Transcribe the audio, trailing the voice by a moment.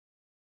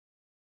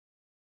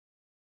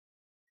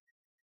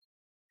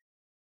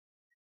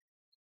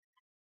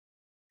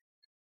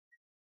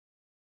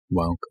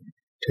Welcome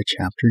to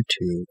Chapter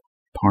 2,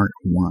 Part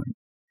 1,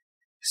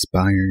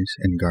 Spires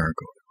and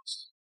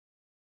Gargoyles.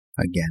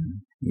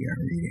 Again, we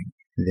are reading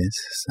This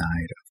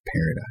Side of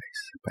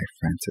Paradise by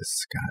Francis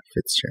Scott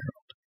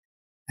Fitzgerald,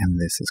 and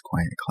this is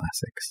Quiet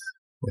Classics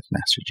with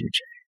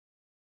MasterJuche.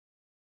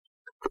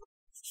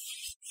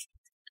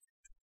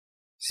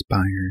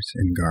 Spires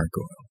and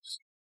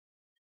Gargoyles.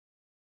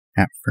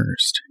 At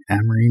first,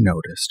 Amory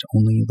noticed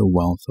only the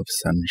wealth of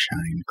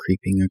sunshine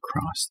creeping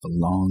across the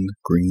long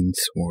green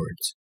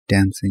swords,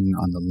 dancing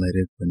on the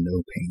leaded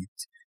window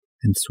panes,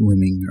 and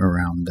swimming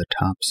around the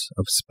tops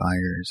of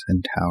spires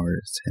and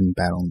towers and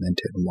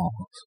battlemented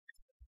walls.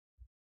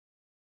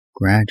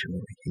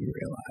 Gradually, he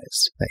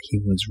realized that he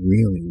was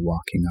really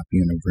walking up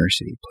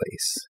University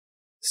Place,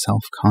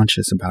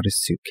 self-conscious about his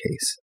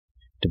suitcase,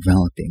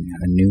 developing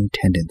a new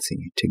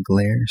tendency to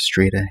glare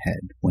straight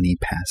ahead when he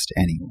passed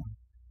anyone.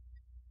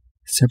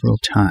 Several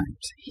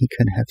times he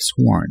could have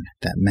sworn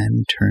that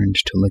men turned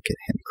to look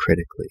at him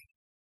critically.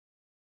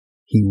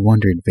 He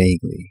wondered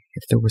vaguely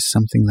if there was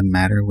something the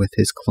matter with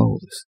his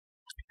clothes,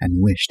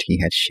 and wished he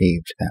had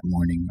shaved that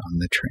morning on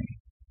the train.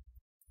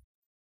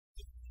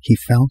 He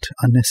felt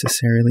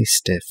unnecessarily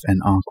stiff and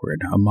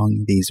awkward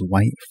among these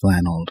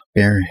white-flanneled,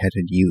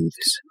 bare-headed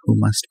youths who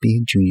must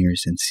be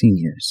juniors and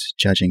seniors,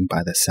 judging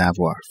by the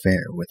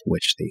savoir-faire with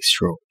which they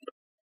strolled.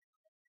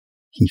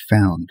 He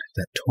found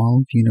that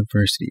 12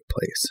 University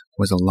Place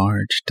was a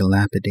large,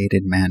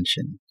 dilapidated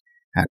mansion,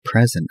 at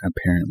present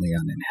apparently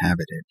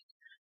uninhabited,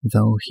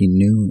 though he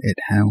knew it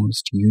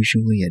housed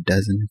usually a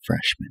dozen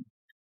freshmen.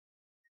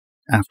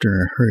 After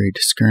a hurried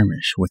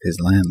skirmish with his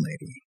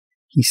landlady,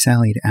 he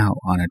sallied out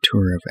on a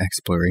tour of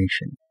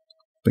exploration,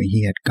 but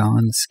he had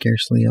gone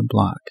scarcely a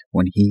block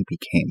when he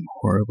became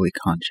horribly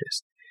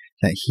conscious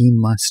that he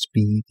must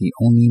be the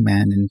only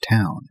man in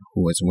town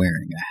who was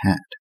wearing a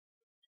hat.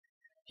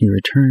 He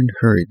returned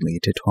hurriedly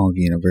to 12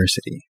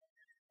 University,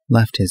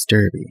 left his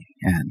derby,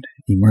 and,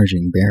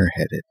 emerging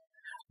bareheaded,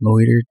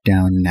 loitered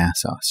down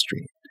Nassau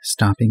Street,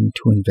 stopping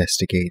to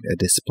investigate a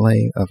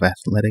display of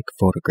athletic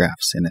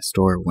photographs in a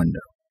store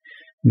window,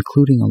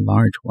 including a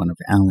large one of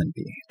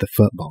Allenby, the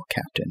football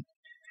captain,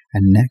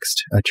 and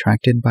next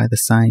attracted by the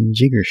sign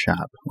Jigger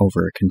Shop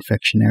over a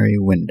confectionery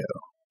window.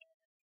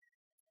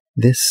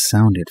 This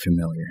sounded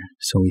familiar,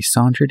 so he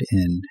sauntered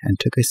in and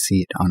took a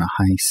seat on a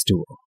high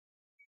stool.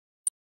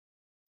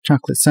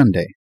 "Chocolate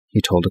sundae,"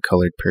 he told a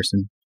colored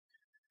person.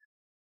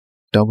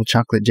 "Double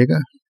chocolate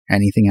jigger?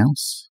 Anything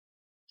else?"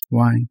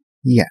 "Why,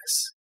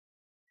 yes."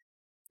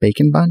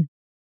 "Bacon bun?"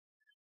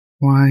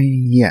 "Why,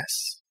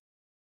 yes."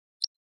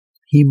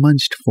 He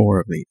munched 4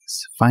 of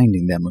these,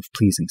 finding them of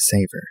pleasing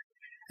savor,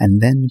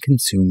 and then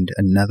consumed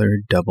another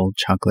double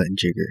chocolate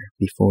jigger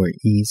before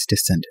ease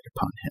descended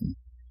upon him.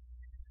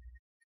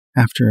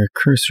 After a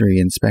cursory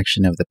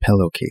inspection of the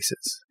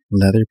pillowcases,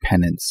 leather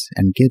pennants,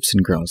 and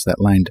Gibson girls that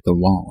lined the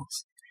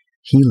walls,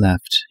 he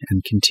left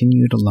and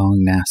continued along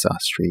Nassau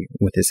Street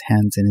with his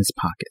hands in his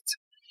pockets.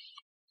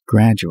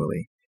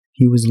 Gradually,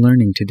 he was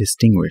learning to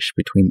distinguish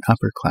between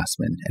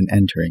upperclassmen and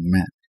entering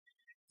men,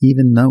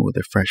 even though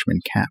the freshman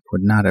cap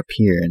would not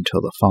appear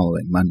until the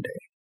following Monday.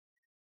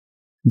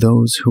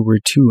 Those who were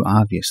too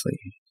obviously,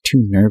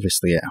 too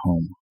nervously at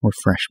home were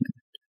freshmen,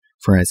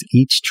 for as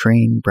each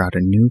train brought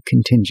a new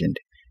contingent,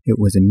 it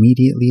was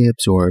immediately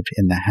absorbed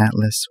in the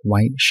hatless,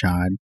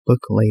 white-shod,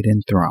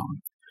 book-laden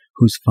throng,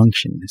 whose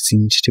function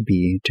seemed to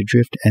be to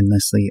drift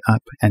endlessly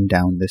up and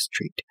down the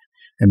street,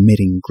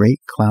 emitting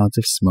great clouds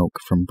of smoke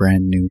from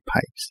brand-new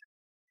pipes.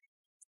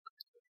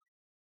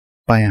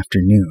 By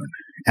afternoon,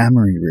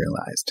 Amory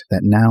realized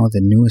that now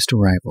the newest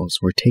arrivals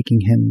were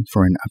taking him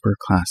for an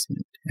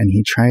upperclassman, and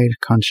he tried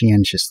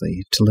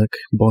conscientiously to look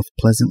both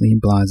pleasantly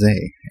blasé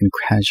and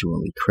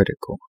casually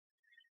critical,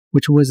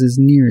 which was as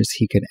near as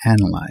he could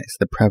analyze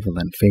the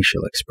prevalent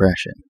facial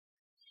expression.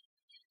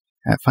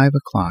 At 5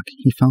 o'clock,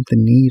 he felt the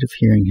need of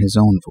hearing his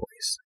own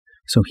voice,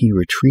 so he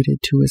retreated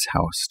to his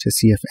house to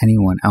see if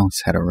anyone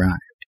else had arrived.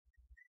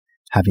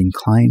 Having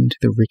climbed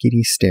the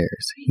rickety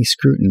stairs, he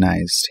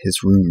scrutinized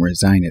his room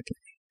resignedly,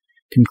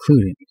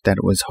 concluding that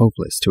it was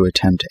hopeless to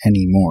attempt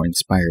any more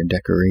inspired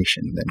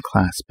decoration than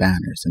class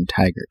banners and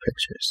tiger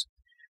pictures.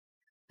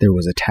 There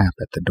was a tap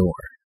at the door.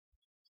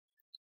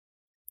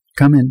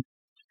 "Come in."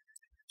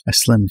 A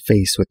slim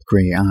face with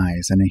gray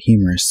eyes and a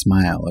humorous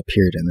smile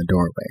appeared in the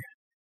doorway.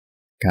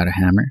 "Got a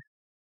hammer?"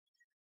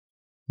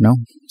 "No,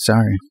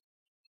 sorry.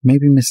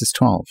 Maybe Mrs.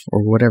 12,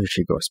 or whatever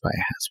she goes by,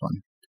 has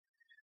one."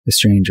 The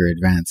stranger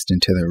advanced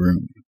into the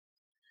room.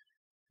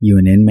 "You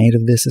an inmate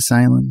of this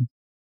asylum?"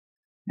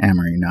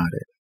 Amory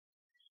nodded.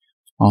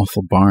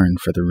 "Awful barn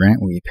for the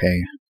rent we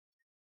pay."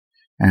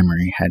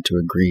 Amory had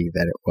to agree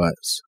that it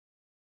was.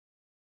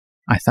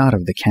 "I thought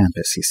of the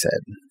campus," he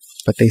said,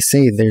 "but they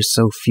say there's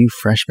so few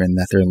freshmen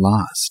that they're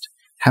lost,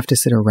 have to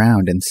sit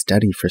around and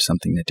study for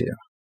something to do."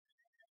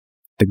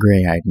 The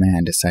gray-eyed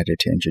man decided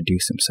to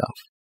introduce himself.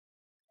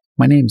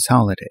 "My name's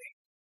Holiday.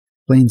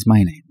 Blaine's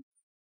my name."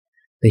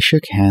 They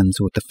shook hands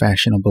with the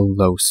fashionable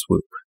low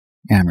swoop.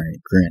 Amory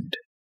grinned.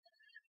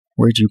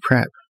 "Where'd you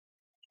prep?"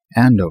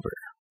 "Andover.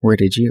 Where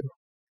did you?"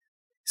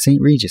 St.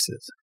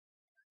 Regis's.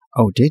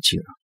 Oh, did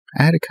you?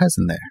 I had a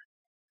cousin there.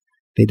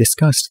 They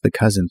discussed the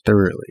cousin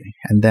thoroughly,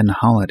 and then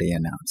Holiday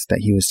announced that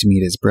he was to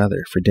meet his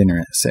brother for dinner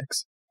at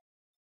 6.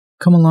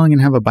 Come along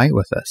and have a bite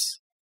with us.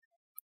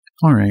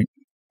 All right.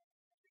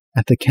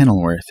 At the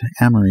Kenilworth,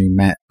 Amory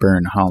met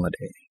Byrne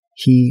Holiday.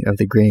 He of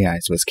the gray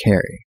eyes was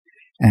Carrie,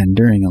 and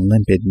during a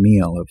limpid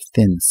meal of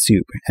thin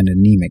soup and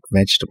anemic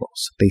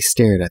vegetables, they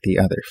stared at the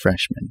other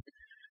freshmen,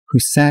 who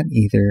sat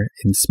either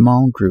in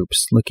small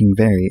groups looking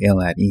very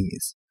ill at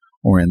ease,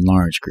 or in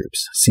large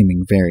groups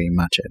seeming very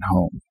much at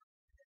home.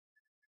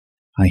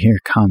 I hear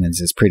Commons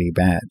is pretty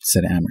bad,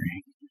 said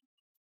Amory.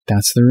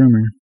 That's the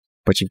rumor,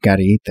 but you've got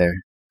to eat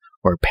there,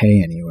 or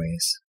pay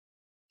anyways.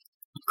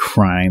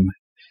 Crime.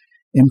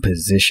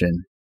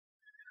 Imposition.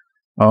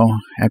 Oh,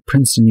 at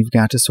Princeton you've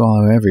got to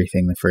swallow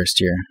everything the first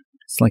year.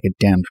 It's like a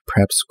damned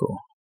prep school.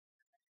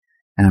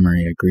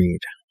 Amory agreed.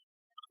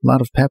 A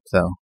lot of pep,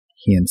 though,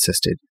 he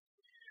insisted.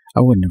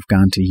 I wouldn't have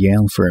gone to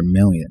Yale for a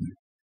million.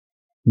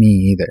 Me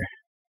either.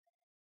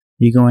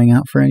 You going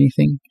out for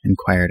anything?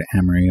 Inquired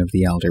Amory of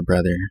the elder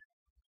brother.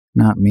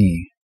 Not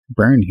me.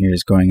 Byrne here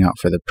is going out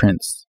for the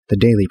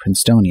Daily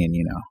Princetonian,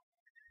 you know.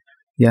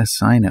 Yes,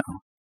 I know.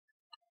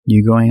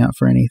 You going out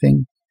for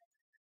anything?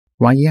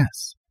 Why,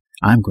 yes.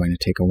 I'm going to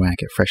take a whack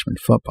at freshman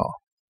football.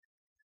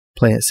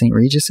 Play at St.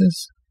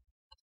 Regis's?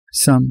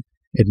 Some,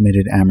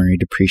 admitted Amory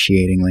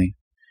depreciatingly.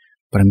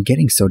 But I'm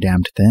getting so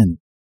damned thin.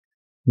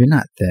 You're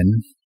not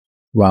thin.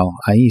 Well,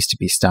 I used to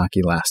be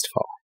stocky last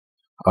fall.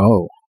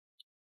 Oh.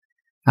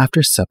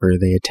 After supper,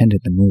 they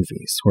attended the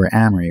movies, where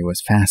Amory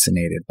was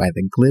fascinated by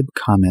the glib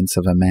comments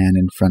of a man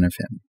in front of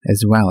him,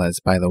 as well as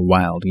by the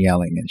wild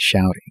yelling and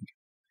shouting.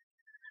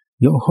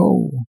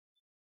 Yo-ho!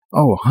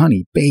 Oh,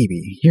 honey,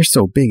 baby, you're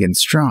so big and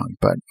strong,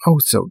 but oh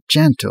so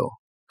gentle.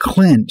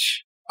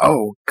 Clinch!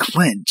 Oh,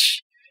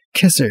 clinch!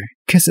 Kiss her!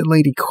 Kiss it,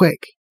 lady,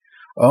 quick!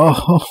 Oh,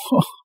 ho,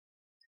 ho.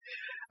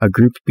 A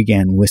group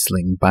began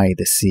whistling By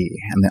the Sea,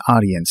 and the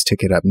audience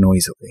took it up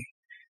noisily.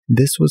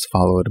 This was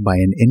followed by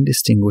an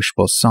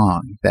indistinguishable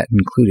song that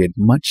included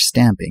much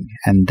stamping,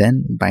 and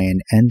then by an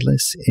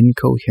endless,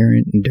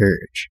 incoherent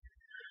dirge.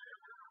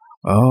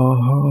 Oh,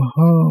 ho,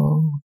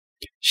 ho.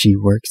 She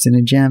works in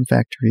a jam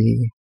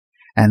factory,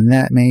 and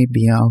that may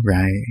be all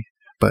right,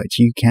 but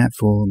you can't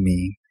fool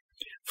me,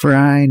 for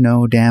I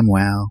know damn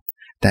well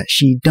that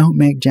she don't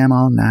make jam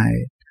all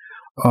night.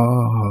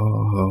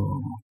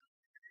 Oh.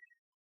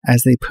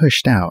 As they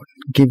pushed out,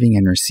 giving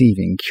and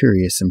receiving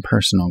curious and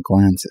personal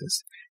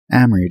glances,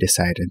 Amory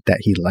decided that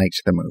he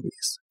liked the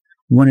movies,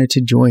 wanted to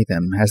enjoy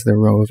them as the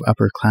row of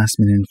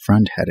upperclassmen in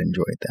front had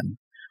enjoyed them,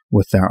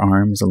 with their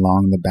arms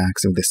along the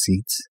backs of the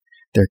seats,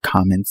 their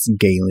comments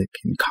Gaelic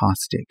and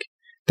caustic,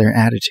 their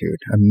attitude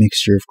a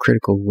mixture of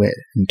critical wit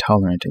and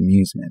tolerant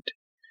amusement.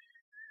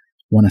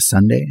 Want a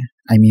sundae?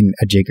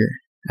 A jigger?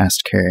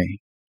 Asked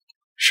Carrie.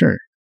 Sure.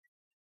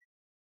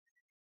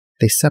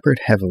 They suppered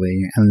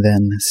heavily, and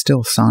then,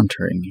 still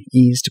sauntering,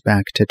 eased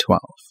back to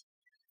 12.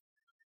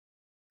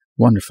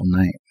 Wonderful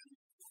night.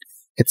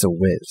 It's a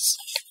whiz.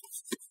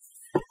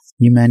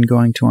 You men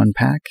going to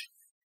unpack?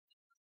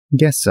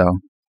 Guess so.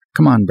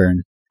 Come on,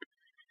 Byrne.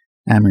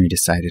 Amory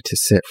decided to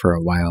sit for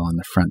a while on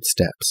the front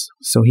steps,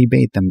 so he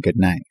bade them good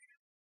night.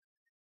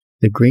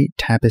 The great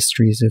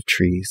tapestries of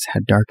trees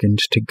had darkened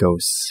to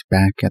ghosts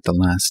back at the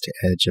last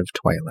edge of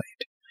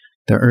twilight.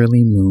 The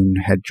early moon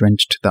had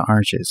drenched the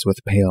arches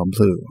with pale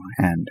blue,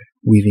 and,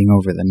 weaving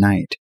over the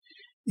night,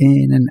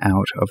 in and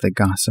out of the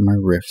gossamer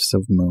rifts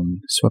of moon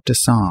swept a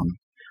song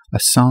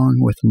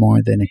with more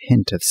than a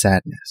hint of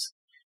sadness,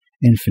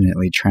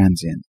 infinitely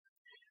transient,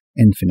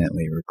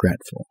 infinitely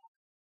regretful.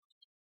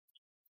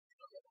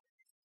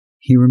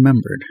 He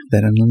remembered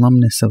that an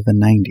alumnus of the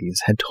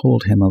 90s had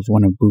told him of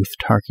one of Booth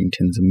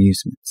Tarkington's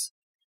amusements,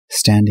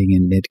 standing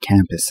in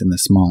mid-campus in the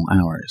small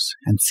hours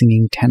and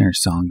singing tenor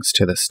songs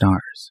to the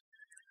stars,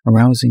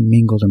 arousing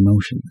mingled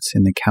emotions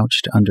in the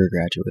couched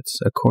undergraduates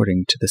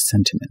according to the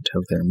sentiment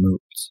of their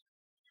moods.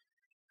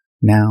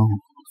 Now,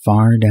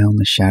 far down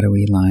the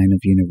shadowy line of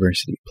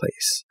University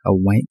Place, a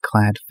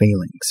white-clad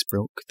phalanx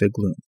broke the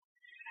gloom,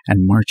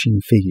 and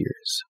marching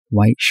figures,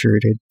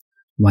 white-shirted,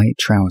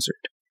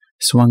 white-trousered,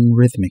 swung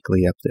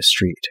rhythmically up the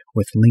street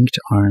with linked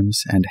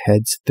arms and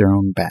heads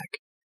thrown back.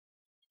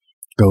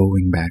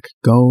 Going back,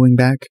 going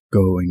back,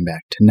 going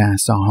back to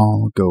Nassau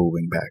Hall,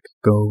 going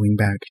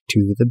back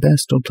to the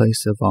best old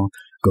place of all,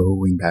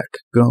 going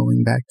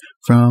back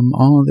from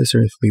all this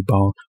earthly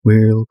ball,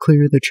 we'll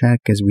clear the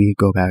track as we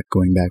go back,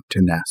 going back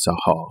to Nassau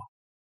Hall.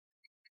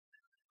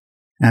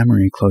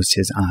 Amory closed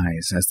his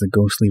eyes as the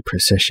ghostly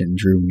procession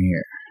drew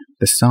near.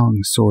 The song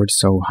soared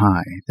so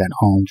high that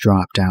all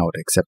dropped out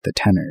except the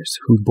tenors,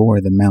 who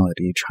bore the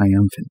melody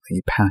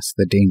triumphantly past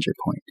the danger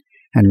point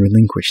and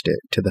relinquished it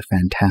to the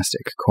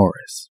fantastic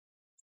chorus.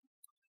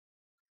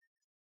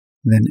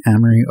 Then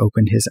Amory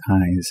opened his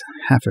eyes,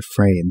 half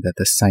afraid that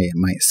the sight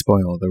might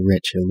spoil the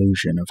rich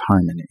illusion of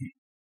harmony.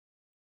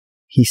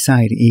 He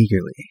sighed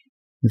eagerly.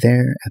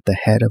 There, at the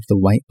head of the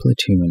white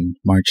platoon,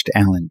 marched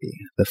Allenby,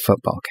 the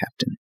football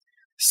captain,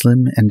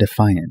 slim and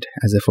defiant,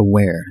 as if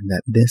aware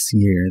that this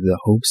year the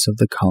hopes of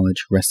the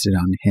college rested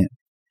on him,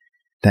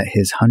 that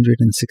his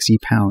 160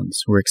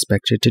 pounds were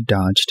expected to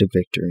dodge to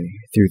victory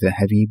through the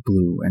heavy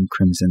blue and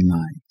crimson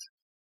lines.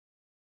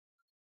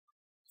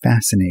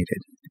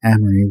 Fascinated,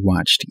 Amory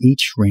watched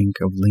each rank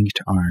of linked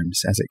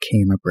arms as it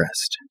came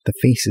abreast, the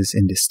faces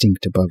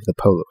indistinct above the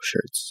polo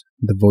shirts,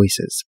 the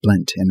voices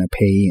blent in a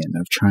paean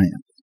of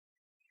triumph.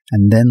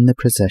 And then the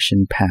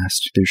procession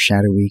passed through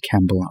shadowy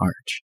Campbell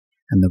Arch,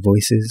 and the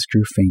voices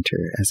grew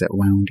fainter as it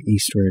wound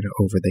eastward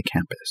over the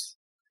campus.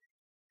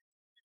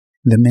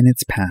 The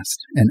minutes passed,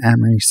 and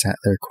Amory sat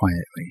there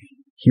quietly.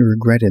 He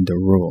regretted the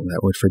rule that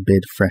would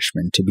forbid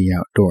freshmen to be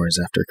outdoors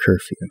after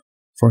curfew,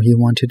 for he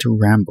wanted to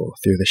ramble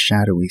through the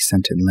shadowy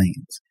scented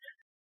lanes,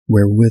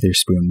 where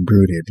Witherspoon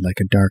brooded like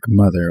a dark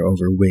mother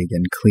over Wig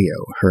and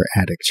Cleo, her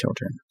attic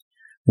children,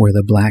 where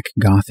the black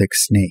Gothic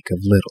snake of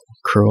Little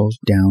curled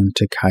down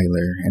to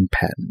Kyler and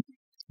Patton,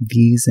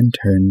 these in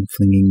turn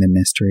flinging the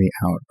mystery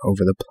out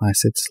over the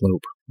placid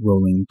slope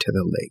rolling to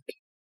the lake.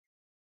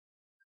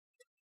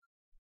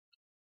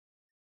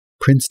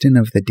 Princeton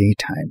of the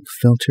daytime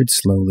filtered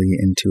slowly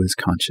into his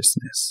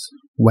consciousness.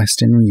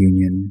 Weston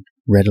Reunion,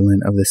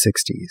 redolent of the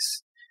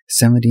 60s,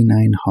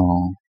 79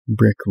 Hall,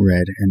 brick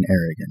red and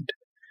arrogant.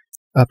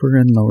 Upper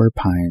and Lower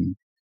Pine,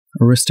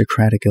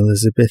 aristocratic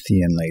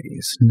Elizabethan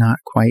ladies not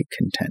quite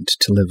content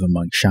to live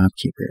among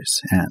shopkeepers,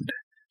 and,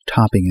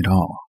 topping it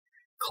all,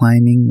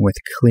 climbing with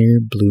clear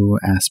blue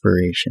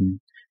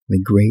aspiration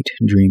the great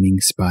dreaming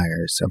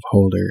spires of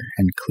Holder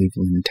and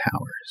Cleveland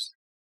Towers.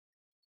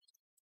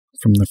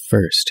 From the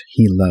first,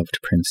 he loved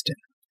Princeton,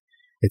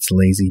 its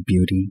lazy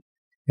beauty,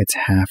 its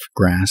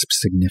half-grasped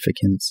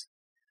significance,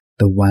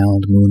 the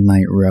wild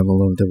moonlight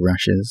revel of the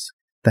rushes,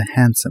 the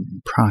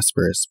handsome,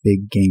 prosperous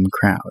big game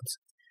crowds,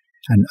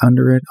 and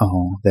under it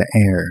all the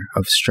air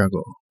of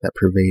struggle that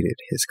pervaded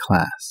his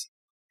class.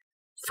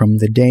 From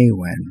the day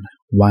when,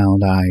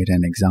 wild-eyed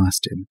and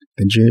exhausted,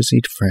 the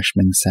jerseyed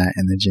freshman sat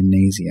in the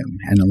gymnasium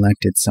and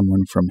elected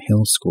someone from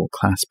Hill School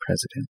class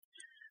president,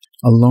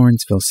 a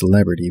Lawrenceville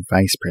celebrity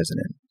vice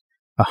president,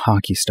 a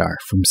hockey star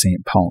from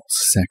St. Paul's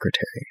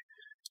secretary,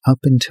 up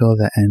until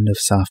the end of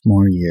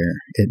sophomore year,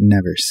 it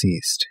never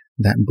ceased.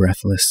 That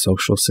breathless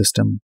social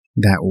system,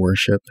 that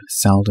worship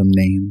seldom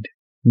named,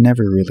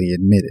 never really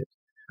admitted,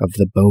 of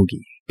the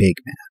bogey big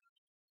man.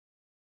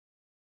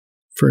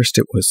 First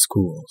it was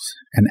schools,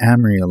 and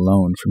Amory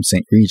alone from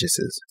St.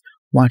 Regis's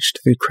watched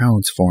the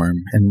crowds form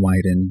and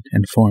widen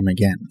and form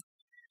again.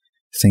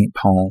 St.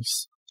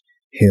 Paul's,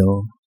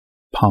 Hill,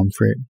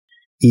 Pomfret,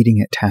 eating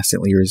at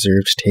tacitly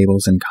reserved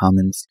tables and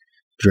commons,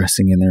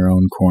 dressing in their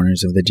own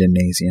corners of the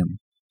gymnasium,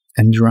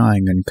 and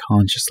drawing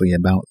unconsciously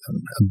about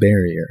them a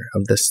barrier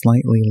of the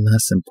slightly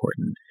less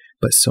important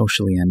but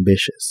socially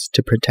ambitious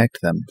to protect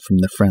them from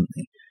the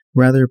friendly,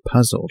 rather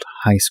puzzled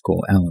high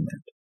school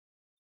element.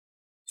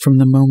 From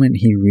the moment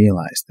he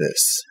realized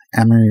this,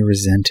 Amory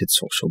resented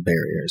social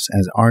barriers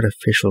as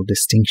artificial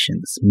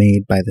distinctions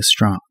made by the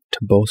strong to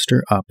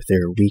bolster up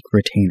their weak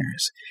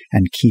retainers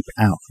and keep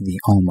out the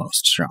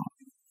almost strong.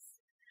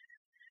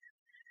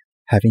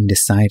 Having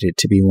decided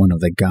to be one of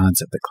the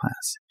gods of the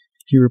class,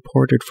 he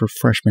reported for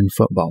freshman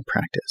football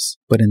practice,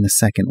 but in the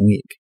second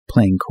week,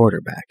 playing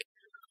quarterback,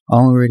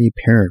 already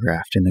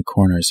paragraphed in the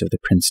corners of the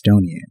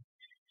Princetonian,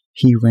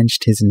 he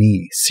wrenched his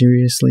knee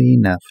seriously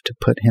enough to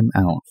put him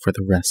out for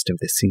the rest of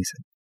the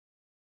season.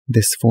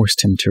 This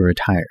forced him to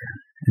retire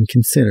and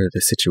consider the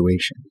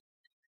situation.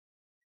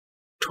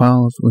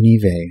 12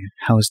 Unive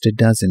housed a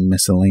dozen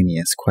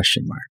miscellaneous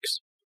question marks.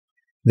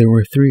 There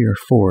were 3 or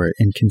 4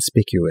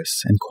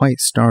 inconspicuous and quite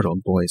startled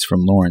boys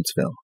from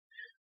Lawrenceville,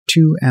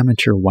 2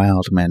 amateur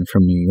wild men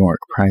from New York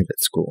private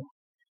school.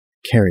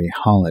 Carrie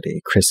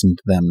Holiday christened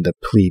them the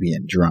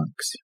plebeian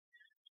drunks.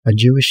 A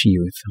Jewish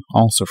youth,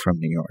 also from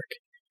New York,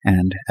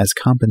 and, as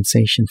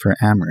compensation for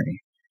Amory,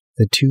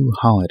 the 2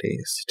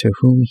 Holidays to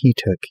whom he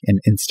took an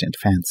instant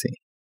fancy.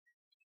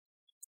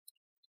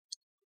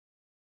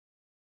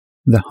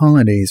 The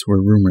Holidays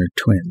were rumored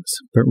twins,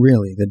 but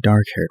really the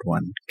dark-haired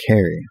one,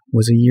 Carrie,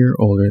 was a year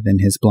older than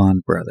his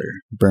blonde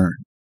brother,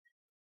 Byrne.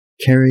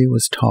 Carrie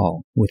was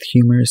tall, with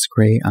humorous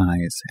gray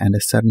eyes and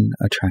a sudden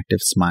attractive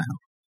smile.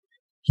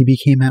 He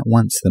became at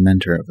once the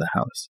mentor of the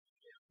house,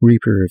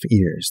 reaper of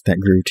ears that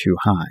grew too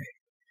high,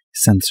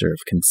 censor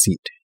of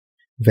conceit,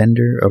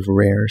 vendor of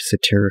rare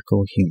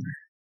satirical humor.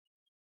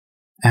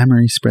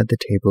 Amory spread the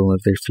table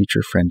of their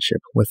future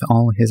friendship with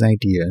all his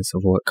ideas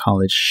of what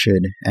college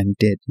should and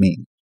did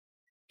mean.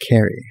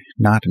 Carrie,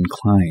 not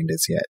inclined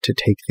as yet to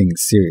take things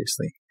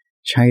seriously,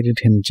 chided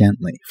him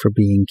gently for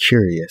being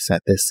curious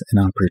at this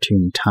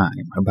inopportune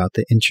time about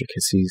the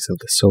intricacies of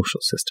the social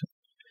system,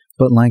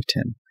 but liked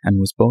him and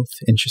was both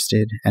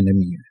interested and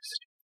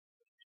amused.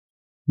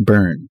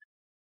 Byrne,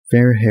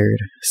 fair-haired,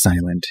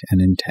 silent,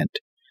 and intent,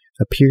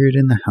 appeared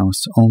in the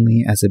house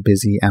only as a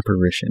busy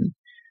apparition,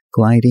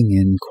 gliding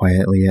in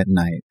quietly at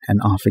night and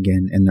off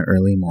again in the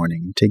early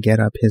morning to get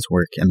up his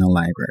work in the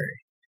library.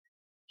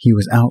 He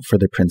was out for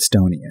the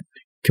Princetonian,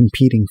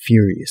 competing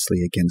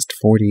furiously against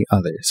 40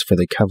 others for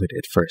the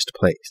coveted first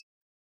place.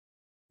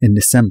 In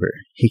December,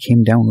 he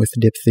came down with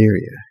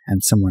diphtheria,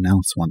 and someone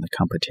else won the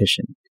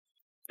competition.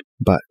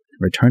 But,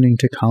 returning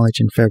to college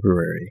in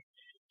February,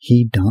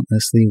 he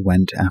dauntlessly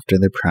went after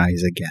the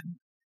prize again.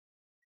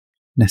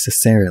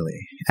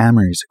 Necessarily,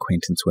 Amory's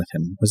acquaintance with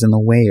him was in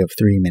the way of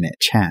 3-minute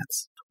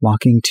chats,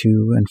 walking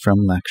to and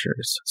from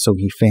lectures, so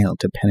he failed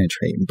to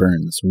penetrate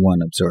Burns' one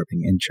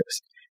absorbing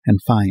interest and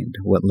find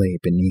what lay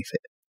beneath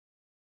it.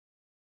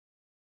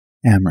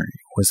 Amory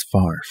was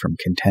far from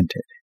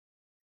contented.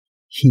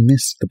 He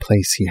missed the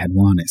place he had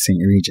won at St.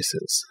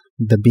 Regis's,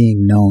 the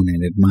being known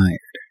and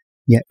admired,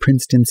 yet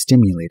Princeton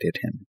stimulated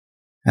him,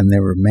 and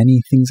there were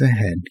many things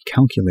ahead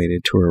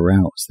calculated to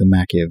arouse the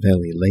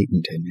Machiavelli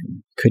latent in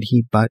him, could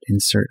he but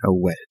insert a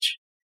wedge.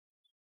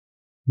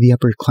 The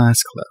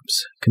upper-class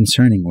clubs,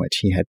 concerning which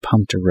he had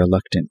pumped a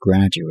reluctant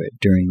graduate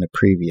during the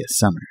previous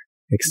summer,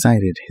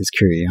 excited his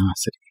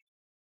curiosity.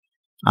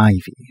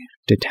 Ivy,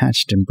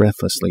 detached and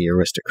breathlessly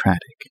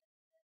aristocratic.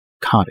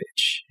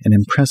 Cottage, an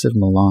impressive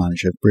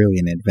melange of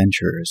brilliant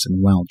adventurers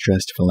and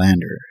well-dressed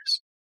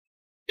philanderers.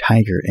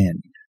 Tiger Inn,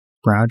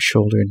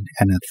 broad-shouldered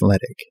and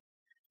athletic,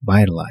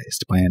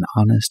 vitalized by an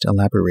honest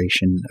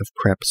elaboration of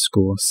prep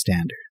school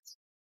standards.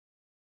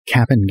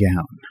 Cap and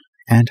gown,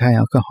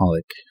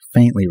 anti-alcoholic,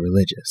 faintly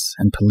religious,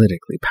 and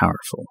politically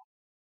powerful.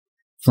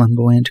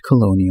 Flamboyant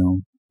colonial,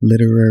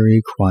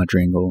 literary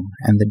quadrangle,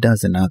 and the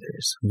dozen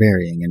others,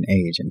 varying in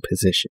age and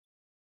position.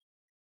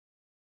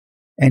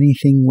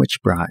 Anything which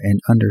brought an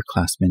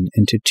underclassman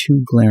into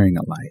too glaring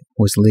a light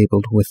was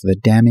labeled with the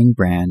damning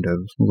brand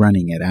of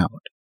running it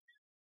out.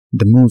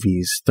 The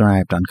movies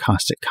thrived on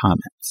caustic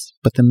comments,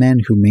 but the men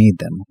who made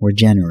them were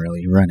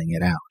generally running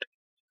it out.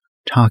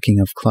 Talking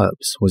of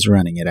clubs was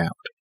running it out.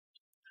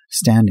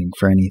 Standing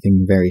for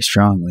anything very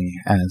strongly,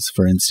 as,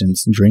 for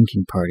instance,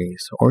 drinking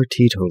parties or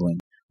teetotaling,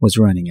 was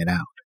running it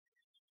out.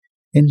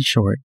 In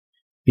short,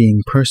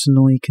 being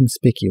personally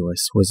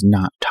conspicuous was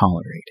not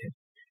tolerated,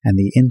 and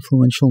the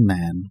influential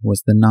man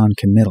was the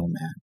non-committal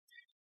man.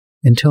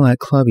 Until at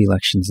club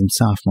elections in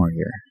sophomore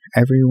year,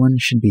 everyone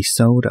should be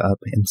sewed up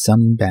in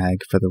some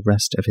bag for the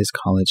rest of his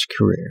college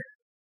career.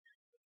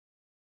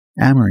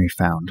 Amory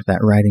found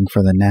that writing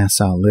for the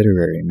Nassau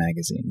Literary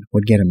Magazine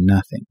would get him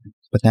nothing,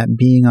 but that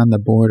being on the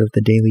board of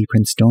the Daily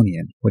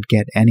Princetonian would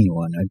get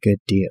anyone a good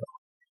deal.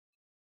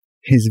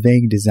 His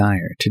vague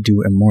desire to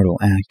do immortal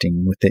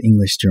acting with the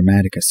English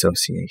Dramatic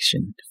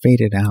Association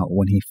faded out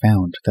when he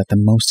found that the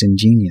most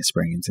ingenious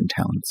brains and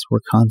talents were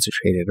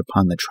concentrated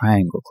upon the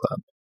Triangle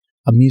Club,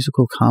 a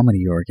musical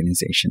comedy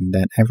organization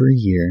that every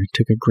year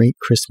took a great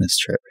Christmas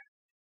trip.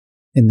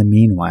 In the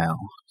meanwhile,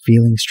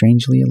 feeling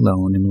strangely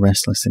alone and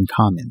restless in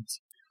Commons,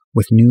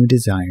 with new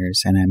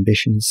desires and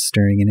ambitions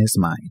stirring in his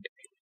mind,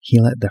 he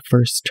let the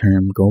first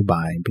term go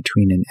by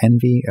between an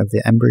envy of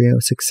the embryo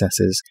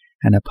successes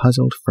and a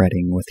puzzled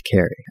fretting with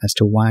Carrie as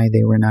to why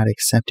they were not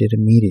accepted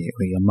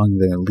immediately among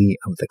the elite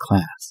of the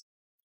class.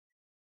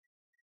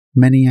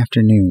 Many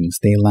afternoons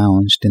they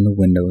lounged in the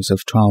windows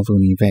of 12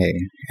 Unive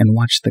and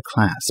watched the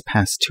class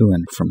pass to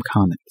and from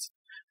Commons,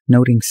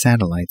 noting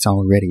satellites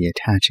already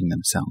attaching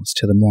themselves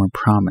to the more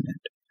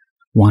prominent,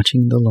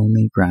 watching the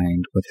lonely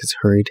grind with his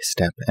hurried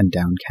step and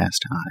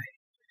downcast eye,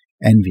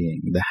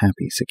 envying the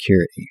happy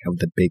security of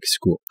the big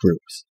school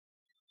groups.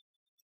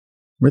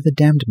 "We're the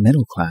damned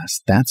middle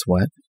class, that's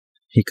what,"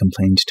 he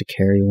complained to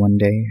Carrie one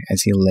day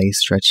as he lay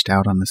stretched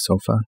out on the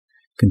sofa,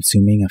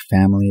 consuming a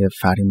family of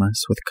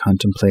Fatimas with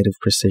contemplative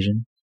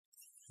precision.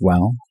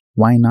 "Well,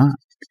 why not?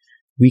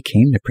 We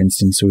came to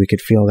Princeton so we could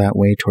feel that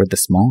way toward the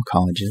small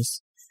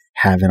colleges.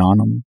 Have it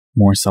on 'em,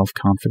 more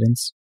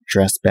self-confidence,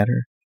 dress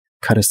better,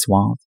 cut a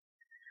swath."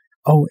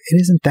 "Oh, it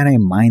isn't that I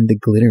mind the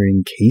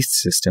glittering caste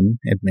system,"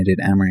 admitted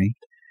Amory.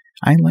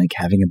 "I like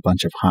having a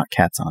bunch of hot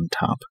cats on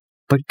top.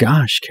 But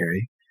gosh,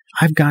 Carrie,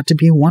 I've got to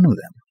be one of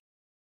them."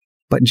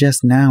 "But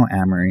just now,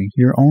 Amory,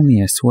 you're only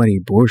a sweaty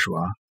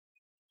bourgeois."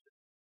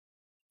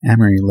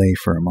 Amory lay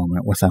for a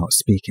moment without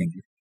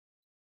speaking.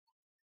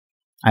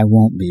 "I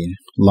won't be,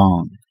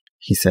 long,"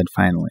 he said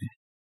finally.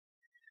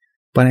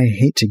 "But I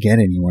hate to get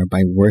anywhere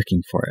by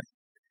working for it.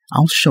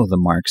 I'll show the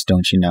marks,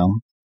 don't you know?"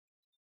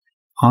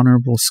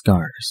 "Honorable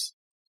scars."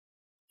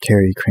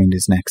 Carrie craned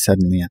his neck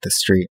suddenly at the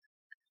street.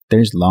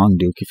 "There's Long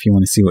Duke if you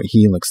want to see what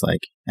he looks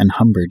like, and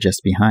Humbird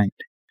just behind."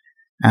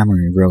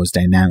 Amory rose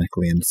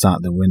dynamically and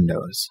sought the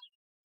windows.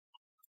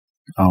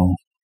 "Oh,"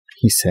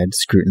 he said,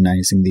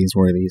 scrutinizing these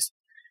worthies.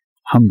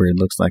 "Humbird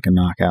looks like a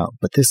knockout,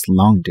 but this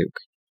Long Duke,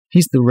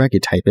 he's the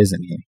rugged type,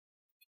 isn't he?"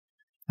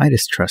 "I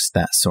distrust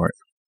that sort.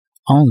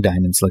 All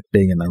diamonds look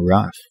big in the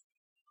rough."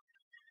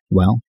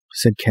 "Well,"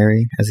 said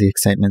Carrie as the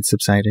excitement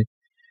subsided,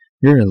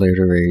 "you're a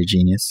literary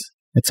genius.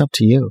 It's up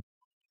to you."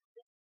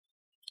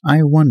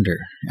 "I wonder,"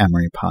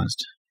 Amory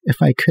paused,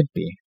 "if I could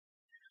be.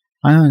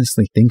 I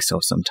honestly think so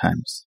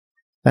sometimes.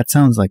 That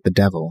sounds like the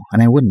devil,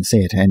 and I wouldn't say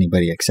it to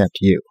anybody except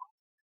you."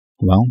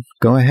 "Well,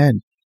 go ahead.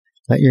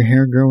 Let your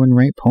hair grow and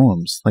write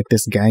poems, like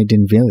this guy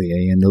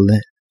Dinvilliers in the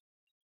Lit."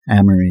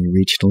 Amory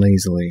reached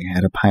lazily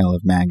at a pile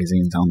of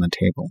magazines on the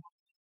table.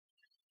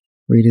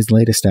 "Read his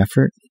latest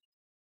effort?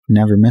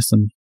 Never miss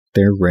 'em.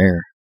 They're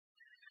rare."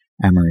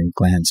 Amory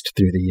glanced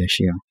through the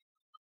issue.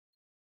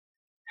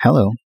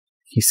 "Hello,"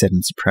 he said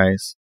in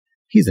surprise.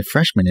 "He's a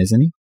freshman,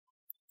 isn't he?"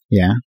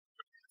 "Yeah.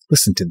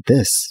 Listen to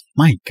this.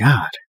 My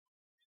God."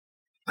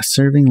 A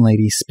serving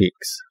lady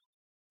speaks.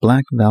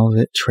 Black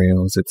velvet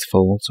trails its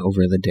folds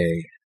over the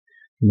day.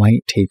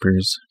 White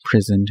tapers,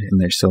 prisoned in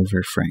their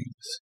silver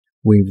frames,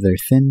 wave their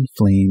thin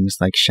flames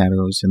like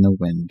shadows in the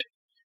wind.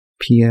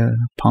 Pia,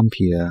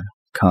 Pompeia,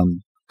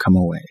 come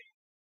away.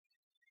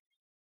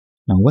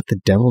 Now what the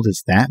devil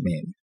does that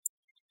mean?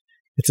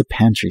 It's a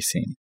pantry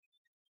scene.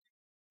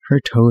 Her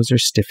toes are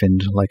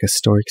stiffened like a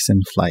stork's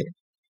in flight.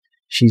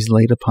 She's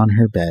laid upon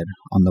her bed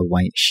on the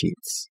white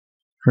sheets,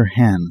 her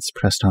hands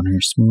pressed on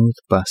her smooth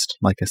bust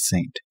like a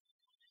saint.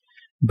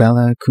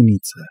 Bella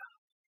Kunitsa,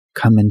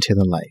 come into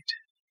the light.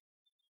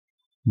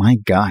 My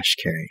gosh,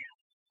 Carrie,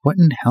 what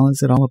in hell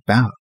is it all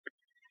about?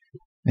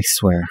 I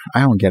swear,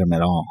 I don't get 'em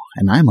at all,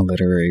 and I'm a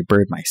literary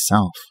bird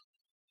myself.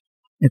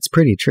 It's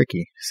pretty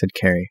tricky, said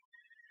Carrie.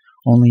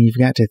 Only you've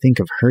got to think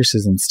of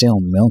hearses and stale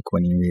milk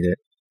when you read it.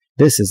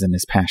 This isn't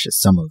as pash as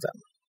some of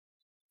them.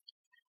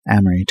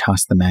 Amory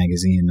tossed the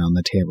magazine on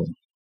the table.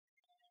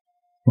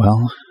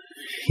 Well,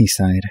 he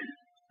sighed,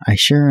 I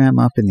sure am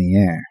up in the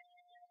air.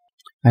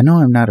 I know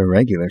I'm not a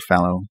regular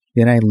fellow,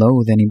 yet I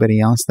loathe anybody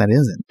else that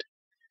isn't.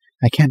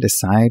 I can't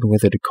decide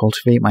whether to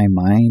cultivate my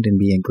mind and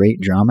be a great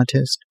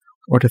dramatist,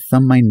 or to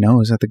thumb my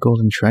nose at the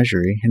Golden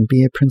Treasury and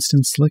be a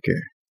Princeton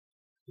slicker.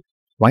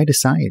 Why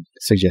decide?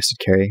 Suggested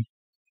Carrie.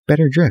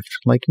 Better drift,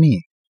 like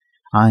me.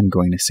 I'm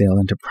going to sail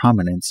into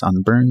prominence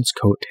on Burns'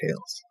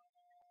 coattails.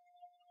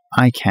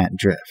 I can't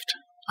drift.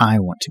 I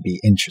want to be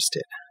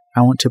interested.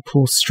 I want to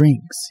pull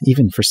strings,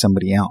 even for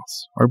somebody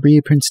else, or be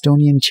a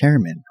Princetonian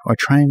chairman or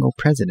triangle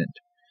president.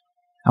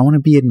 I want to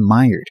be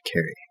admired,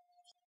 Carrie.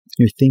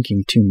 You're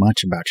thinking too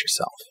much about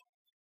yourself.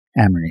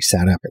 Amory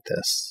sat up at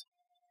this.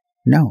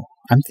 No,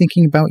 I'm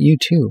thinking about you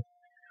too.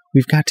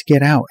 We've got to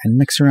get out and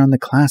mix around the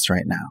class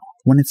right now,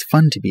 when it's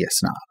fun to be a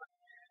snob.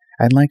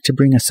 I'd like to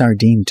bring a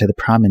sardine to the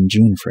prom in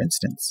June, for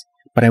instance,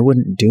 but I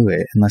wouldn't do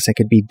it unless I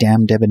could be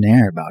damn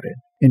debonair about it.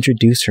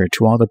 Introduce her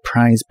to all the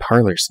prize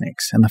parlor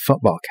snakes and the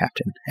football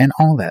captain, and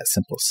all that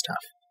simple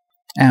stuff.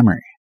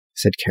 Amory,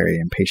 said Carrie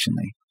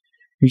impatiently,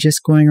 you're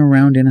just going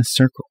around in a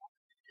circle.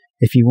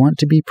 If you want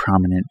to be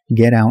prominent,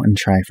 get out and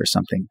try for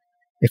something.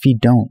 If you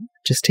don't,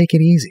 just take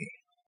it easy.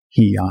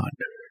 He yawned.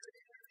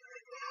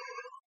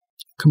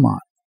 Come on,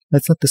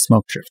 let's let the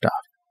smoke drift off.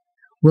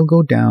 We'll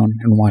go down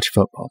and watch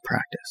football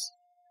practice.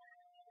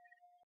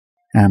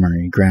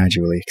 Amory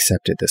gradually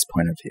accepted this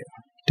point of view,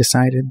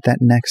 decided that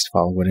next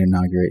fall would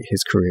inaugurate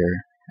his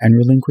career, and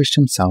relinquished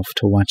himself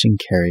to watching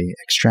Carrie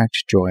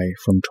extract joy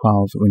from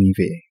 12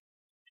 Univ.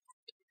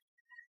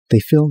 They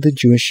filled the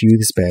Jewish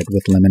youth's bed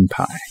with lemon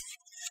pie.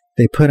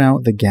 They put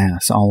out the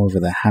gas all over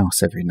the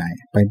house every night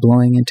by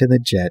blowing into the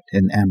jet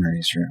in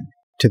Amory's room,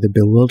 to the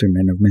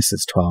bewilderment of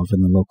Mrs. 12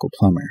 and the local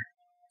plumber.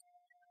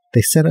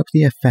 They set up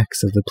the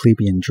effects of the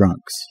plebeian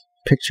drunks,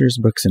 pictures,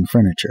 books, and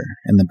furniture,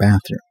 in the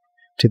bathroom,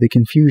 to the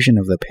confusion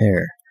of the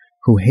pair,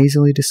 who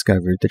hazily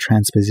discovered the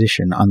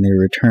transposition on their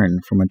return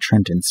from a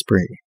Trenton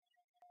spree.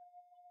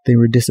 They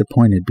were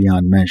disappointed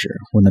beyond measure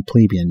when the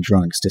plebeian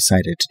drunks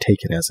decided to take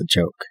it as a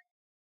joke.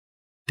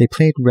 They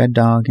played Red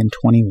Dog and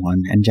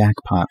 21 and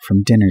Jackpot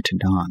from dinner to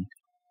dawn,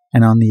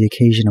 and on the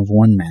occasion of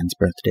one man's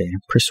birthday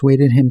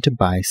persuaded him to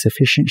buy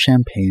sufficient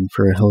champagne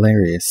for a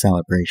hilarious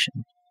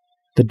celebration.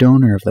 The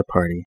donor of the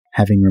party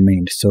having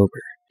remained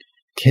sober,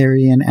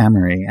 Carrie and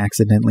Amory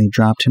accidentally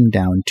dropped him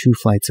down 2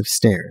 flights of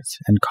stairs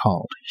and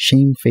called,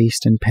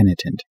 shamefaced and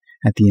penitent,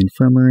 at the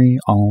infirmary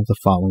all the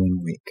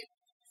following week.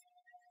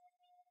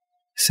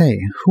 Say,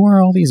 who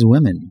are all these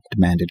women?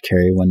 Demanded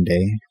Carrie one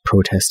day,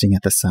 protesting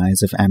at the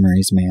size of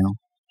Amory's mail.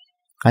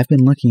 I've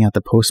been looking at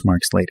the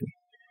postmarks lately.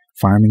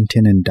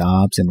 Farmington and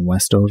Dobbs and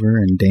Westover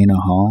and Dana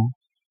Hall.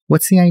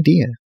 What's the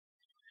idea?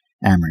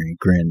 Amory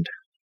grinned.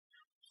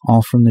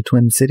 All from the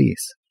Twin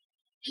Cities.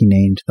 He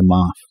named them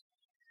off.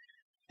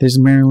 There's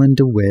Marilyn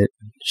DeWitt.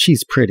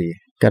 She's pretty,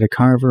 got a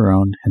car of her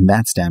own, and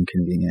that's damn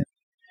convenient.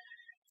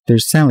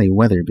 There's Sally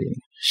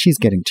Weatherby. She's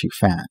getting too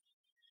fat.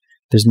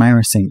 There's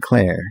Myra St.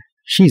 Clair.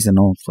 She's an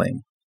old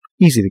flame.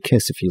 Easy to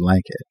kiss if you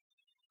like it.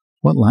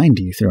 What line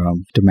do you throw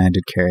 'em?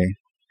 Demanded Carrie.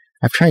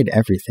 I've tried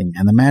everything,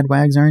 and the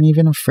madwags aren't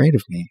even afraid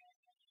of me.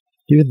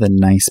 You're the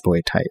nice boy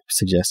type,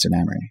 suggested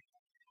Amory.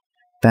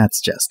 That's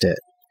just it.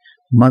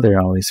 Mother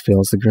always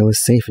feels the girl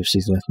is safe if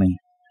she's with me.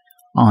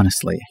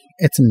 Honestly,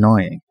 it's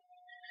annoying.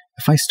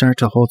 If I start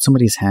to hold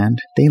somebody's hand,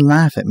 they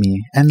laugh at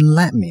me and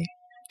let me,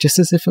 just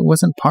as if it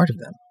wasn't part of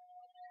them.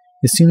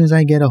 As soon as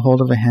I get a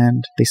hold of a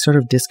hand, they sort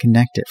of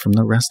disconnect it from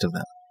the rest of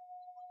them.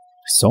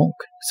 Sulk,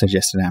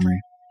 suggested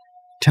Amory.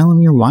 Tell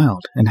 'em you're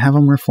wild and have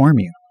 'em reform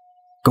you.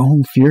 Go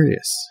home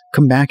furious.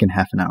 Come back in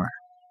half an hour.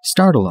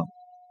 Startle 'em.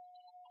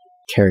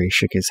 Carrie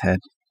shook his head.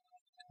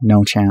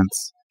 No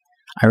chance.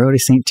 I wrote a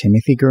St.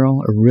 Timothy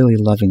girl a really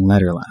loving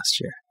letter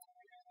last year.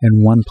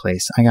 In one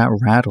place, I got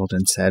rattled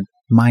and said,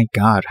 My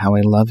God, how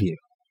I love you.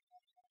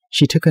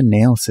 She took a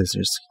nail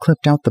scissors,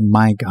 clipped out the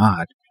My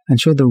God, and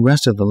showed the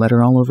rest of the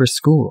letter all over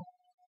school.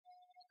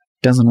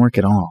 Doesn't work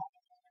at all.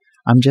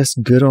 I'm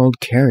just good old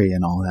Carrie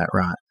and all that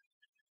rot.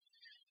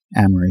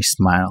 Amory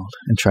smiled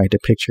and tried to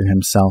picture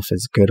himself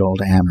as good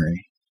old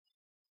Amory.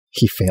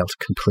 He failed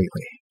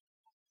completely.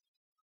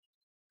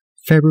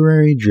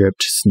 February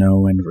dripped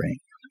snow and rain.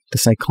 The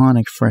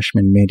cyclonic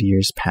freshman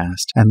mid-years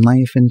passed, and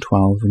life in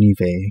 12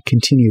 Nive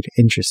continued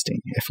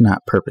interesting, if not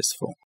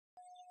purposeful.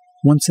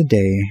 Once a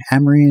day,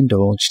 Amory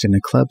indulged in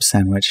a club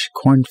sandwich,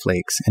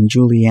 cornflakes, and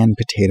julienne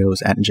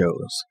potatoes at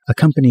Joe's,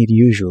 accompanied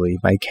usually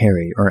by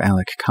Carrie or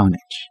Alec Connage.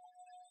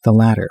 The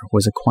latter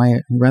was a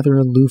quiet, rather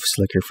aloof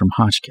slicker from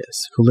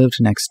Hotchkiss, who lived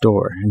next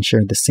door and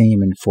shared the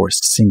same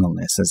enforced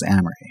singleness as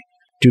Amory,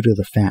 due to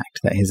the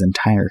fact that his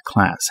entire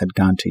class had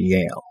gone to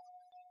Yale.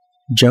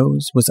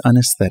 Joe's was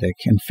unaesthetic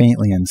and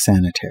faintly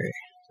unsanitary,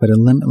 but a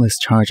limitless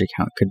charge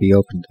account could be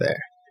opened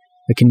there,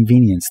 a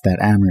convenience that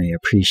Amory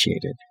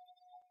appreciated.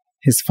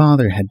 His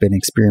father had been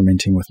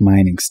experimenting with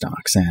mining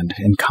stocks and,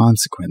 in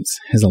consequence,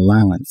 his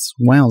allowance,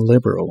 while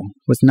liberal,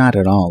 was not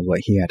at all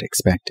what he had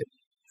expected.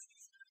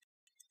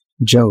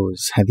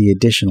 Joe's had the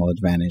additional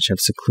advantage of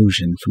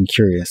seclusion from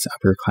curious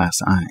upper-class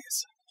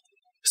eyes.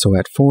 So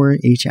at 4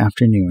 each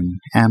afternoon,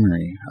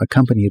 Amory,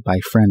 accompanied by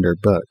friend or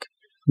book,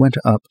 went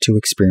up to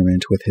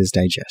experiment with his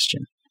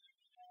digestion.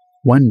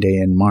 One day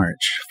in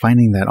March,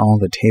 finding that all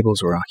the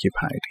tables were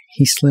occupied,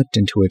 he slipped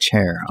into a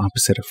chair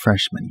opposite a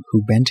freshman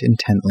who bent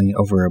intently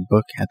over a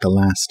book at the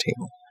last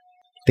table.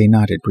 They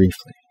nodded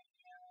briefly.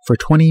 For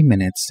 20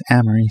 minutes,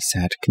 Amory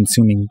sat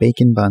consuming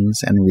bacon buns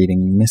and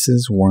reading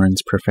Mrs.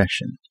 Warren's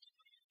Profession.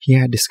 He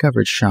had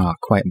discovered Shaw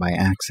quite by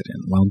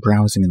accident while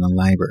browsing in the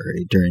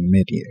library during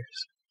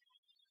mid-years.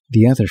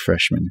 The other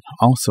freshman,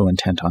 also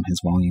intent on his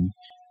volume,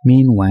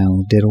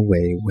 meanwhile did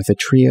away with a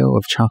trio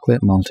of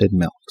chocolate malted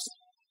milks.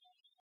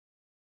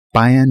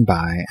 By and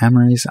by,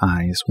 Amory's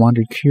eyes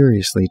wandered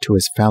curiously to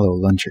his fellow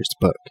luncher's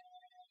book.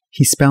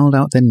 He spelled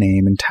out the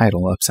name and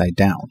title upside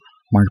down,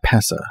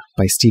 Marpessa,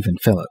 by Stephen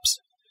Phillips.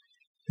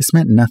 This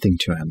meant nothing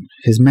to him,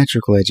 his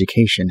metrical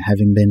education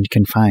having been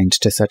confined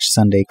to such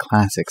Sunday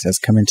classics as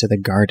Come Into the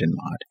Garden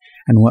Maud,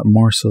 and what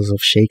morsels of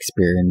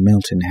Shakespeare and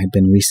Milton had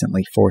been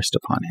recently forced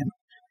upon him.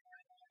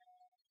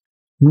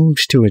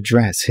 Moved to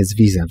address his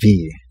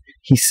vis-a-vis,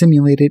 he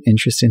simulated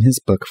interest in his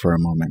book for a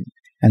moment,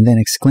 and then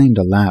exclaimed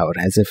aloud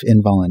as if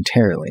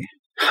involuntarily,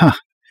 "Ha!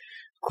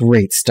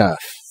 Great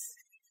stuff!"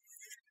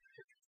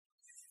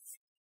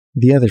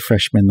 The other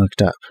freshman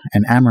looked up,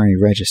 and Amory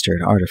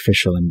registered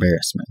artificial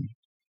embarrassment.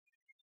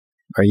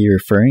 "Are you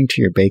referring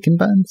to your bacon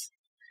buns?"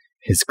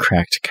 His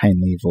cracked,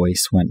 kindly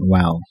voice went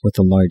well with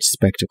the large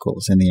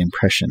spectacles and the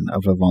impression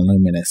of a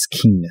voluminous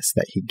keenness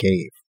that he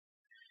gave.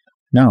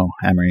 "No,"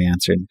 Amory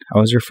answered. "I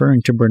was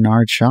referring to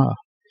Bernard Shaw."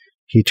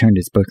 He turned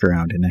his book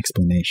around in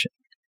explanation.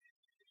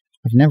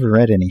 "I've never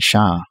read any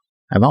Shaw.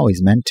 I've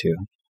always meant to."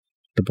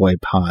 The boy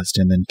paused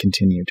and then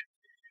continued.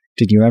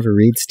 "Did you ever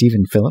read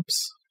Stephen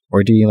Phillips?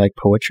 Or do you like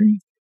poetry?"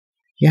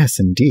 "Yes,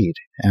 indeed,"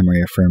 Amory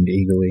affirmed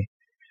eagerly.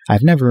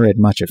 "I've never read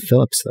much of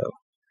Phillips, though."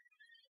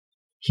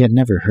 He had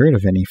never heard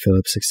of any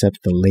Phillips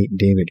except the late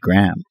David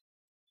Graham.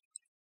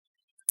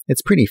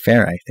 "It's pretty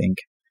fair, I think.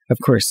 Of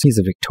course, he's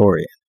a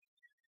Victorian."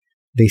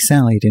 They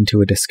sallied into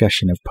a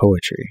discussion of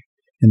poetry,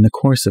 in the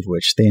course of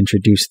which they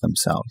introduced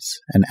themselves,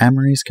 and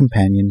Amory's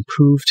companion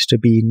proved to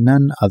be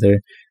none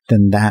other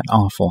than that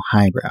awful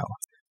highbrow,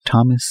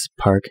 Thomas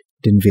Park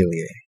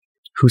D'Invilliers,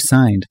 who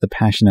signed the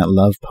passionate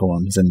love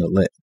poems in the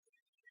Lit.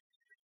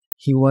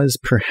 He was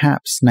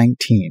perhaps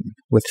 19,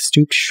 with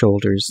stooped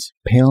shoulders,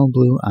 pale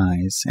blue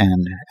eyes,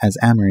 and, as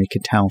Amory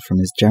could tell from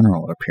his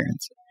general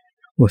appearance,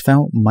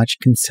 without much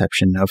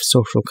conception of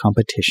social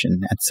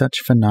competition at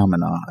such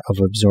phenomena of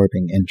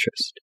absorbing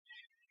interest.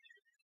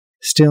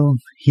 Still,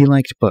 he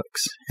liked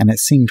books, and it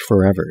seemed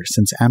forever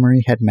since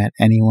Amory had met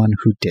anyone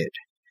who did.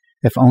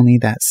 If only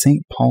that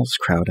St. Paul's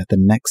crowd at the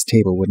next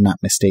table would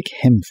not mistake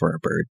him for a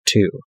bird,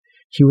 too,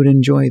 he would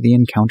enjoy the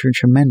encounter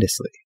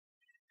tremendously.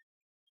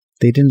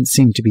 They didn't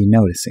seem to be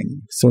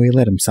noticing, so he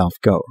let himself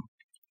go.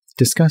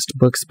 Discussed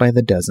books by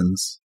the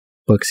dozens,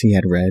 books he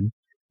had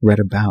read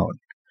about,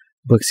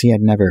 books he had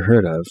never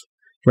heard of,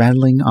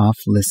 rattling off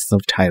lists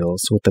of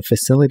titles with the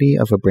facility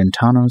of a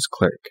Brentano's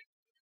clerk.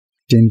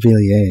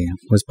 D'Invilliers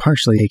was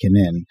partially taken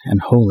in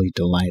and wholly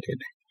delighted.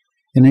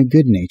 In a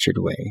good-natured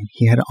way,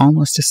 he had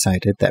almost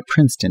decided that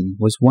Princeton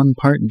was 1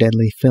 part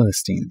deadly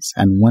Philistines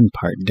and 1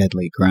 part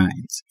deadly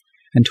grinds,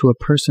 and to a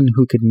person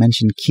who could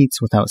mention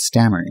Keats without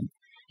stammering,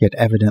 yet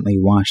evidently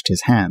washed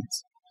his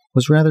hands,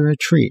 was rather a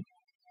treat.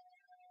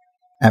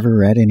 "Ever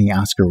read any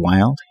Oscar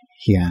Wilde?"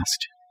 he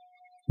asked.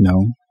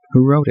 "No.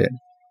 Who wrote it?"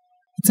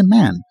 "It's a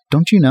man.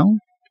 Don't you know?"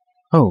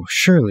 "Oh,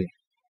 surely."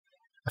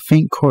 A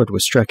faint chord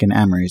was struck in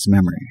Amory's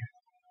memory.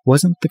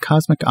 Wasn't the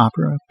cosmic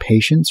opera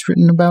Patience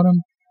written about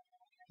him?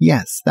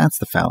 "Yes, that's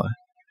the fella.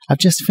 I've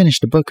just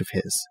finished a book of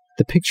his,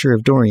 The Picture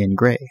of Dorian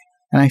Gray,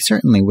 and I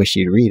certainly wish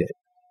you'd read it.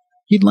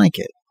 You'd like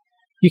it.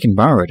 You can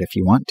borrow it if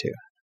you want to."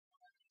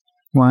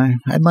 "Why,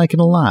 I'd like it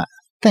a lot.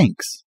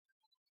 Thanks."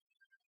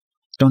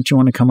 "Don't you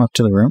want to come up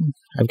to the room?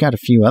 I've got a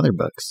few other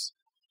books."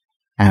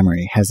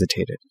 Amory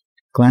hesitated,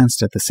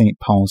 glanced at the St.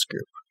 Paul's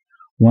group.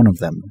 One of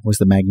them was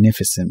the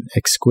magnificent,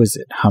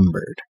 exquisite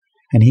Humbird,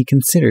 and he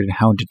considered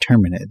how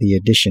determinate the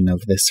addition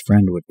of this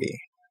friend would be.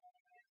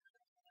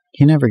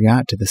 He never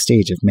got to the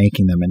stage of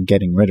making them and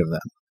getting rid of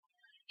them.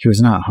 He was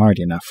not hard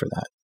enough for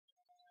that.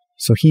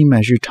 So he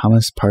measured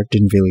Thomas Park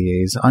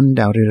Denvillier's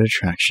undoubted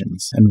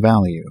attractions and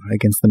value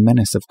against the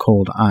menace of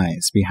cold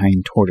eyes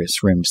behind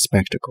tortoise-rimmed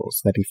spectacles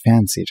that he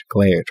fancied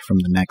glared from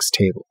the next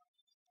table.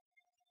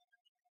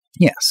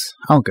 Yes,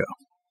 I'll go.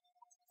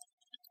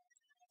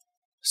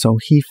 So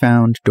he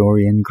found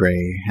Dorian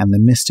Gray and the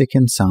mystic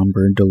and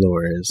somber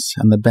Dolores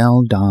and the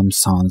belle dame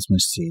sans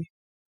merci.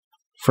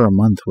 For a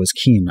month was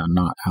keen on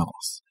naught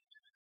else.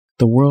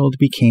 The world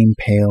became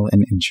pale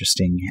and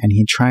interesting, and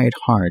he tried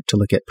hard to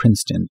look at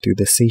Princeton through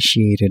the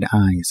satiated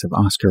eyes of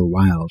Oscar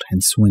Wilde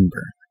and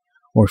Swinburne,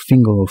 or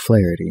Fingal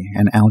O'Flaherty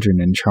and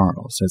Algernon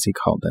Charles, as he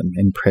called them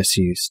in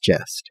precious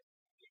jest.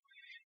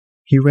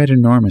 He read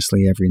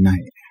enormously every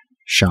night: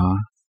 Shaw,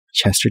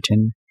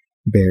 Chesterton,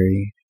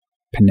 Barrie,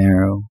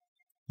 Pinero,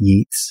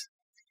 Yeats,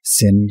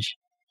 Synge,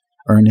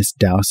 Ernest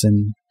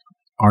Dowson,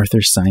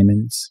 Arthur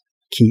Symons,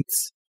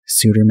 Keats,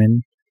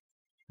 Sudermann,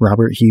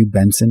 Robert Hugh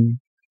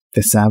Benson,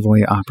 the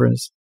Savoy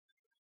operas.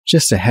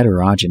 Just a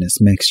heterogeneous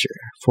mixture,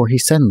 for he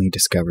suddenly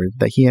discovered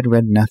that he had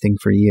read nothing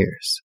for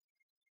years.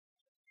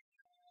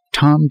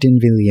 Tom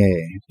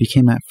Denvilliers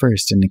became at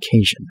first an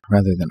occasion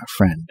rather than a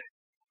friend.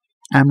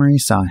 Amory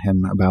saw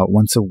him about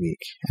once a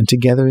week, and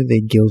together they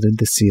gilded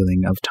the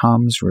ceiling of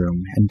Tom's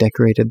room and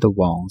decorated the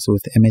walls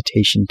with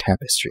imitation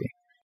tapestry,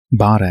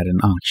 bought at an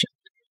auction,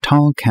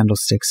 tall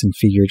candlesticks and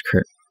figured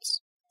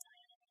curtains.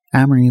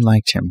 Amory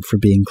liked him for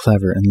being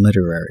clever and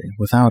literary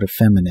without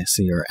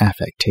effeminacy or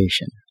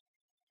affectation.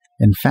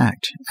 In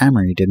fact,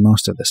 Amory did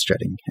most of the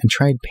strutting and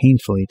tried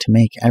painfully to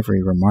make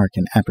every remark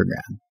an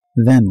epigram,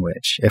 than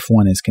which, if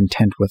one is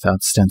content with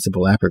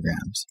ostensible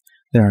epigrams,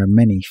 there are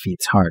many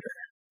feats harder.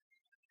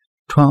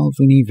 12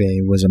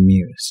 Univet was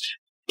amused.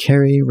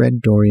 Carey read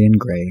Dorian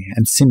Gray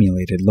and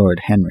simulated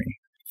Lord Henry,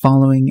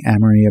 following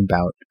Amory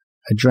about,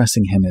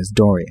 addressing him as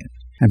Dorian,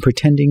 and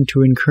pretending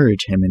to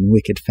encourage him in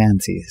wicked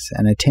fancies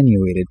and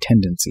attenuated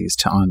tendencies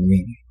to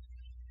ennui.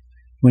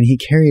 When he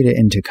carried it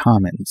into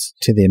commons,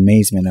 to the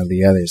amazement of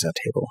the others at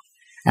table,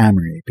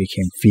 Amory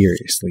became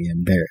furiously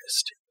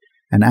embarrassed,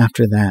 and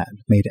after that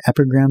made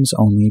epigrams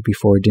only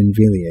before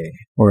Denvilliers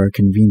or a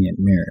convenient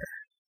mirror.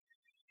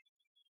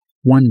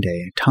 One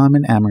day, Tom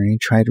and Amory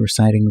tried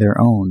reciting their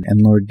own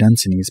and Lord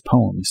Dunsany's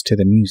poems to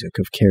the music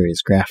of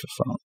Carey's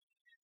graphophone.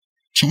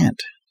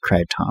 "Chant!"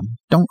 cried Tom.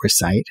 "Don't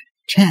recite.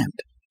 Chant!"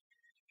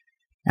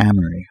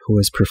 Amory, who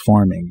was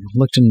performing,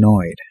 looked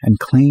annoyed and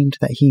claimed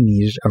that he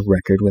needed a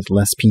record with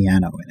less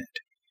piano in it.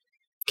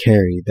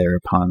 Carey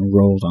thereupon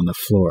rolled on the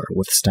floor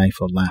with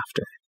stifled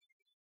laughter.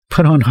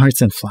 "Put on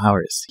Hearts and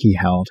Flowers," he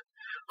howled.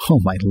 "Oh,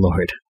 my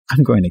lord,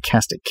 I'm going to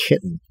cast a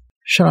kitten."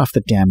 "Shut off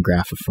the damn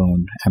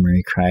graphophone,"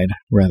 Amory cried,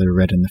 rather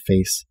red in the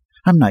face.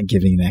 "I'm not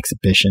giving an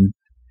exhibition."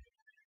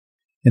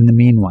 In the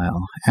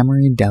meanwhile,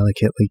 Amory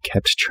delicately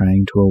kept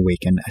trying to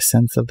awaken a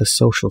sense of the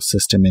social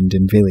system in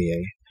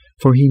Denvilliers,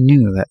 for he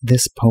knew that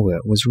this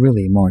poet was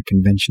really more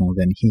conventional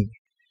than he,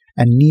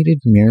 and needed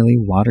merely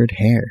watered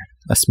hair,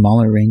 a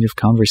smaller range of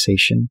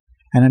conversation,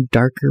 and a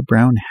darker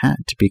brown hat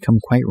to become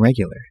quite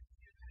regular.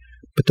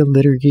 But the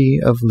liturgy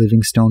of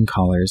Livingstone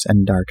collars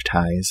and dark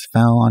ties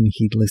fell on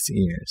heedless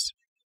ears.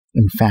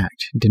 In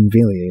fact,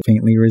 Denvilliers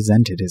faintly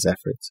resented his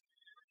efforts,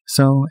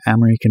 so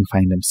Amory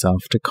confined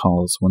himself to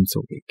calls once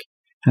a week,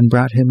 and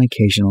brought him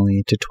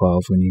occasionally to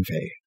 12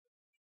 Univet.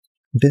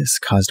 This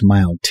caused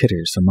mild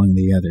titters among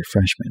the other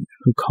freshmen,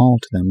 who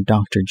called them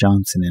Dr.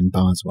 Johnson and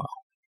Boswell.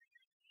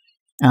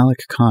 Alec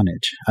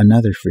Connage,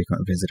 another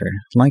frequent visitor,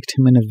 liked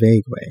him in a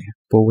vague way,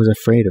 but was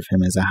afraid of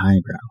him as a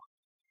highbrow.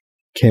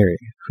 Carey,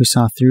 who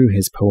saw through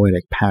his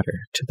poetic patter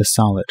to the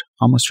solid,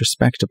 almost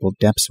respectable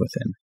depths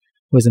within,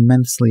 was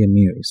immensely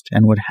amused,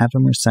 and would have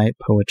him recite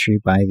poetry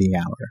by the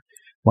hour,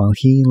 while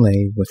he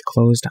lay with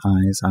closed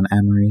eyes on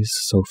Amory's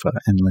sofa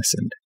and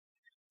listened.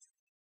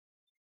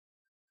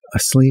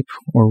 Asleep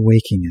or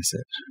waking is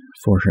it,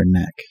 for her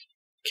neck,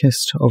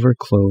 kissed over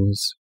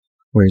clothes,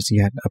 wears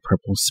yet a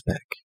purple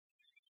speck,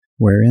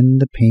 wherein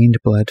the pained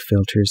blood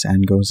filters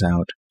and goes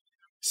out,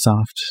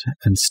 soft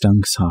and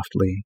stung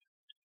softly,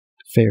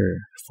 fairer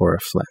for a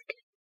fleck.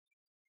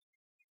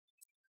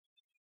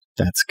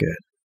 "That's good,"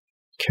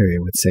 Carey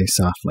would say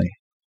softly.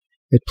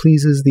 "It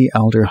pleases the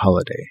elder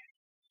Holiday.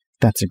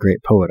 That's a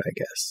great poet, I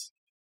guess."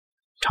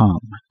 Tom,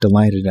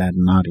 delighted at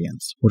an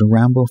audience, would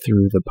ramble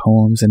through the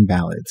poems and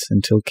ballads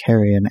until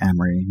Carey and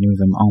Amory knew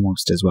them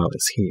almost as well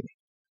as he.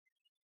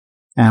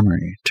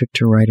 Amory took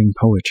to writing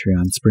poetry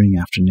on spring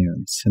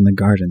afternoons in the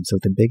gardens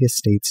of the big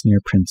estates near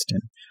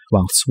Princeton,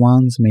 while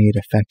swans made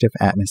effective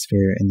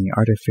atmosphere in the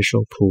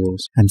artificial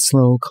pools and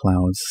slow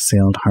clouds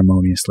sailed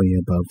harmoniously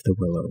above the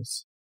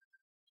willows.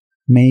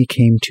 May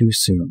came too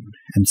soon,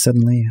 and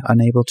suddenly,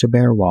 unable to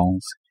bear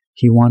walls,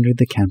 he wandered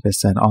the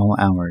campus at all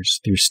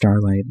hours through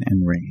starlight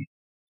and rain.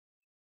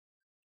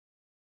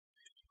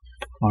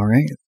 All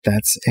right,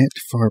 that's it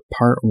for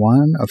part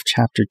 1 of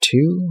chapter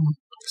 2,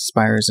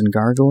 Spires and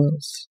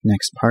Gargoyles.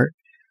 Next part,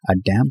 A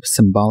Damp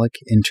Symbolic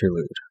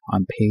Interlude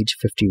on page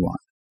 51.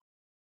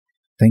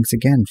 Thanks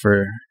again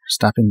for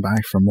stopping by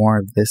for more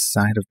of This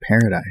Side of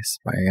Paradise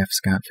by F.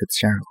 Scott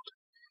Fitzgerald.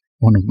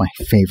 One of my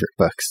favorite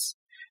books,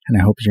 and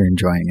I hope you're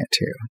enjoying it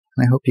too,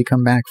 and I hope you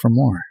come back for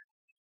more.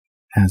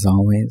 As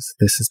always,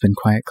 this has been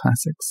Quiet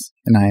Classics,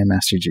 and I am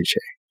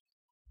MasterJuche.